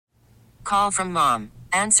call from mom.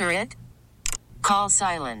 Answer it. Call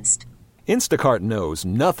silenced. Instacart knows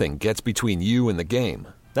nothing gets between you and the game.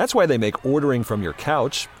 That's why they make ordering from your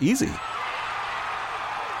couch easy.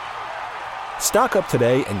 Stock up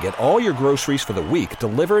today and get all your groceries for the week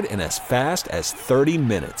delivered in as fast as 30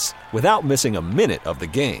 minutes without missing a minute of the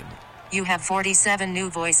game. You have 47 new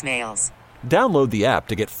voicemails. Download the app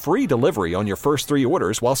to get free delivery on your first 3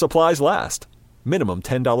 orders while supplies last. Minimum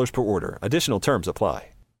 $10 per order. Additional terms apply.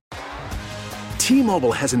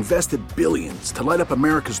 T-Mobile has invested billions to light up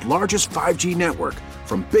America's largest 5G network,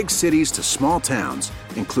 from big cities to small towns,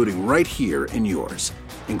 including right here in yours.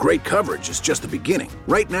 And great coverage is just the beginning.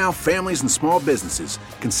 Right now, families and small businesses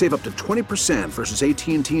can save up to 20% versus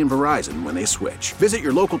AT&T and Verizon when they switch. Visit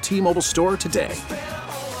your local T-Mobile store today.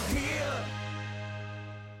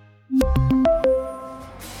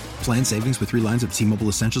 Plan savings with 3 lines of T-Mobile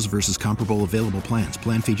Essentials versus comparable available plans.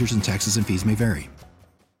 Plan features and taxes and fees may vary.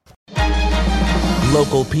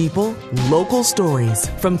 Local people, local stories.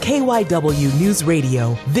 From KYW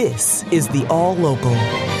Newsradio, this is the All-Local.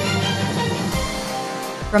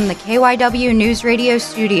 From the KYW Newsradio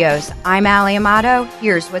studios, I'm Ali Amato.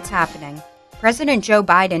 Here's what's happening. President Joe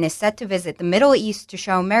Biden is set to visit the Middle East to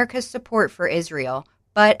show America's support for Israel.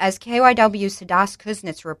 But as KYW's Hadas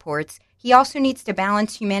Kuznets reports, he also needs to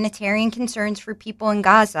balance humanitarian concerns for people in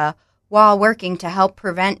Gaza while working to help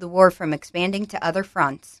prevent the war from expanding to other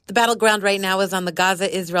fronts. The battleground right now is on the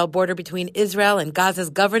Gaza-Israel border between Israel and Gaza's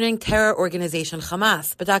governing terror organization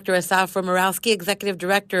Hamas. But Dr. Asaf Romarowski, executive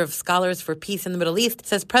director of Scholars for Peace in the Middle East,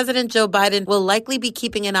 says President Joe Biden will likely be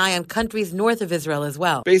keeping an eye on countries north of Israel as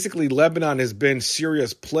well. Basically, Lebanon has been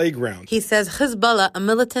Syria's playground. He says Hezbollah, a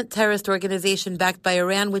militant terrorist organization backed by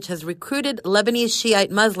Iran, which has recruited Lebanese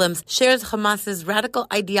Shiite Muslims, shares Hamas's radical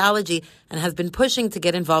ideology and has been pushing to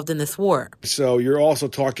get involved in this war. So you're also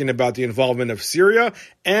talking about the involvement of Syria,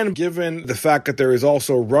 and given the fact that there is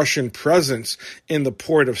also Russian presence in the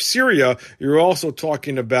port of Syria, you're also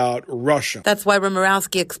talking about Russia. That's why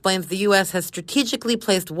Romarowski explains the U.S. has strategically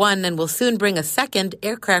placed one and will soon bring a second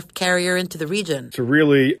aircraft carrier into the region. To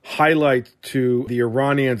really highlight to the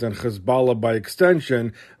Iranians and Hezbollah by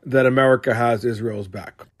extension that America has Israel's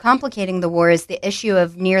back. Complicating the war is the issue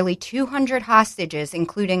of nearly 200 hostages,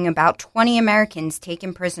 including about 20 Americans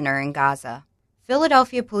taken prisoner in Gaza.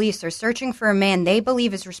 Philadelphia police are searching for a man they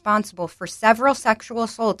believe is responsible for several sexual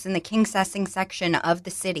assaults in the Kingsessing section of the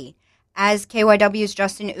city. As KYW's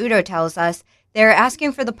Justin Udo tells us, they're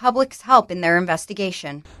asking for the public's help in their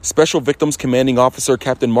investigation. Special Victims Commanding Officer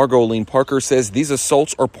Captain Margolene Parker says these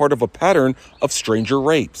assaults are part of a pattern of stranger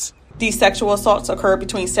rapes. These sexual assaults occurred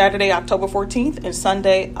between Saturday, October 14th and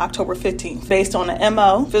Sunday, October 15th. Based on the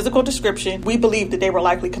MO, physical description, we believe that they were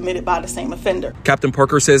likely committed by the same offender. Captain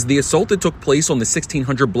Parker says the assault that took place on the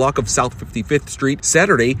 1600 block of South 55th Street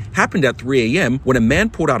Saturday happened at 3 a.m. when a man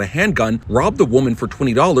pulled out a handgun, robbed a woman for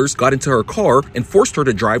 $20, got into her car, and forced her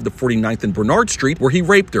to drive to 49th and Bernard Street, where he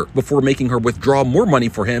raped her before making her withdraw more money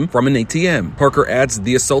for him from an ATM. Parker adds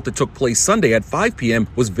the assault that took place Sunday at 5 p.m.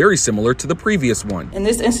 was very similar to the previous one. In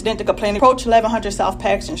this incident, the complainant approached 1100 South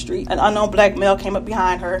Paxton Street. An unknown black male came up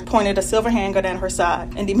behind her, pointed a silver handgun at her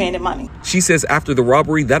side, and demanded money. She says after the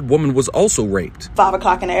robbery, that woman was also raped. 5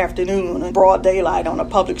 o'clock in the afternoon, in broad daylight on a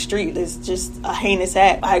public street is just a heinous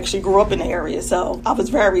act. I actually grew up in the area, so I was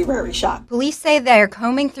very, very shocked. Police say they're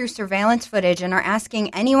combing through surveillance footage and are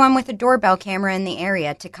asking anyone with a doorbell camera in the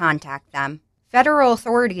area to contact them. Federal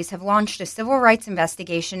authorities have launched a civil rights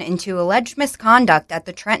investigation into alleged misconduct at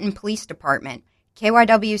the Trenton Police Department.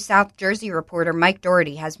 KYW South Jersey reporter Mike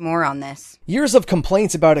Doherty has more on this. Years of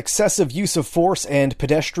complaints about excessive use of force and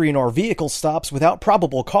pedestrian or vehicle stops without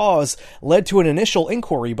probable cause led to an initial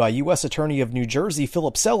inquiry by U.S. Attorney of New Jersey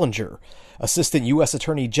Philip Selinger. Assistant U.S.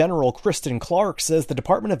 Attorney General Kristen Clark says the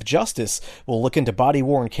Department of Justice will look into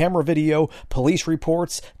body-worn camera video, police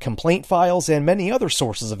reports, complaint files, and many other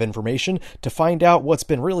sources of information to find out what's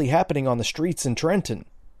been really happening on the streets in Trenton.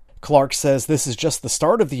 Clark says this is just the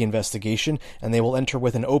start of the investigation, and they will enter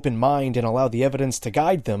with an open mind and allow the evidence to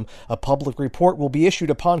guide them. A public report will be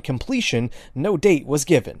issued upon completion. No date was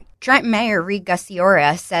given. Trenton Mayor Reed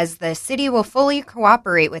Gussiora says the city will fully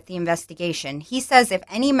cooperate with the investigation. He says if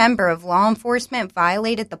any member of law enforcement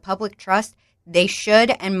violated the public trust, they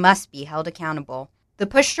should and must be held accountable. The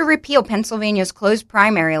push to repeal Pennsylvania's closed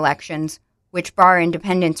primary elections, which bar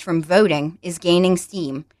independents from voting, is gaining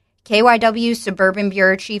steam. KYW Suburban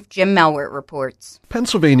Bureau Chief Jim Melwert reports.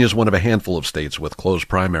 Pennsylvania is one of a handful of states with closed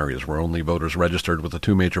primaries where only voters registered with the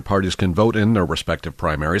two major parties can vote in their respective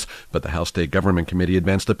primaries, but the House State Government Committee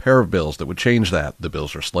advanced a pair of bills that would change that. The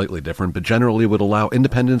bills are slightly different, but generally would allow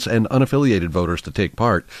independents and unaffiliated voters to take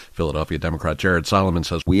part. Philadelphia Democrat Jared Solomon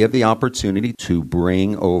says, we have the opportunity to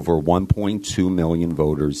bring over 1.2 million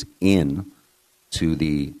voters in to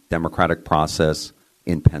the democratic process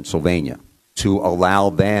in Pennsylvania, to allow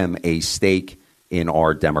them a stake in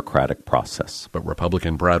our democratic process. But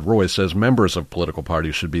Republican Brad Roy says members of political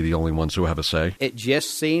parties should be the only ones who have a say. It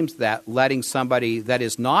just seems that letting somebody that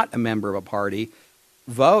is not a member of a party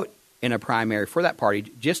vote in a primary for that party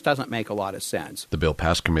just doesn't make a lot of sense. The bill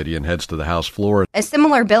passed committee and heads to the House floor. A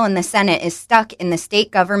similar bill in the Senate is stuck in the State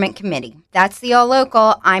Government Committee. That's the All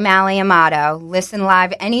Local. I'm Allie Amato. Listen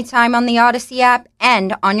live anytime on the Odyssey app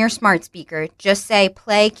and on your smart speaker. Just say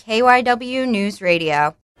play KYW News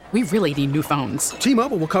Radio. We really need new phones.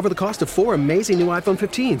 T-Mobile will cover the cost of 4 amazing new iPhone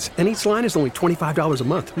 15s, and each line is only $25 a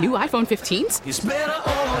month. New iPhone 15s? It's better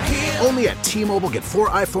over here. Only at T-Mobile, get 4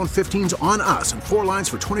 iPhone 15s on us and 4 lines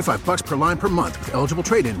for $25 per line per month with eligible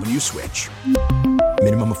trade-in when you switch.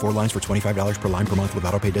 Minimum of 4 lines for $25 per line per month with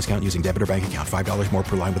autopay discount using debit or bank account. $5 more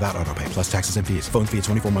per line without autopay, plus taxes and fees. Phone fee at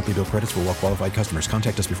 24 monthly bill credits for well-qualified customers.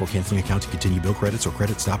 Contact us before canceling account to continue bill credits or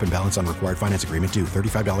credit stop and balance on required finance agreement due.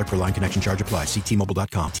 $35 per line connection charge applies. See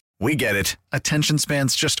T-Mobile.com. We get it. Attention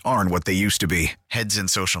spans just aren't what they used to be. Heads in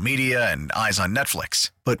social media and eyes on Netflix.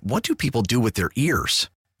 But what do people do with their ears?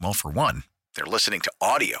 Well, for one, they're listening to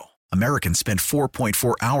audio. Americans spend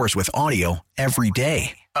 4.4 hours with audio every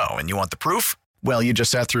day. Oh, and you want the proof? Well, you just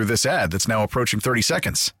sat through this ad that's now approaching 30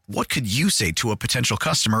 seconds. What could you say to a potential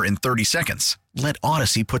customer in 30 seconds? Let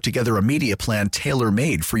Odyssey put together a media plan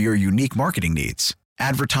tailor-made for your unique marketing needs.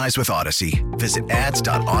 Advertise with Odyssey. Visit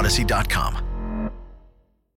ads.odyssey.com.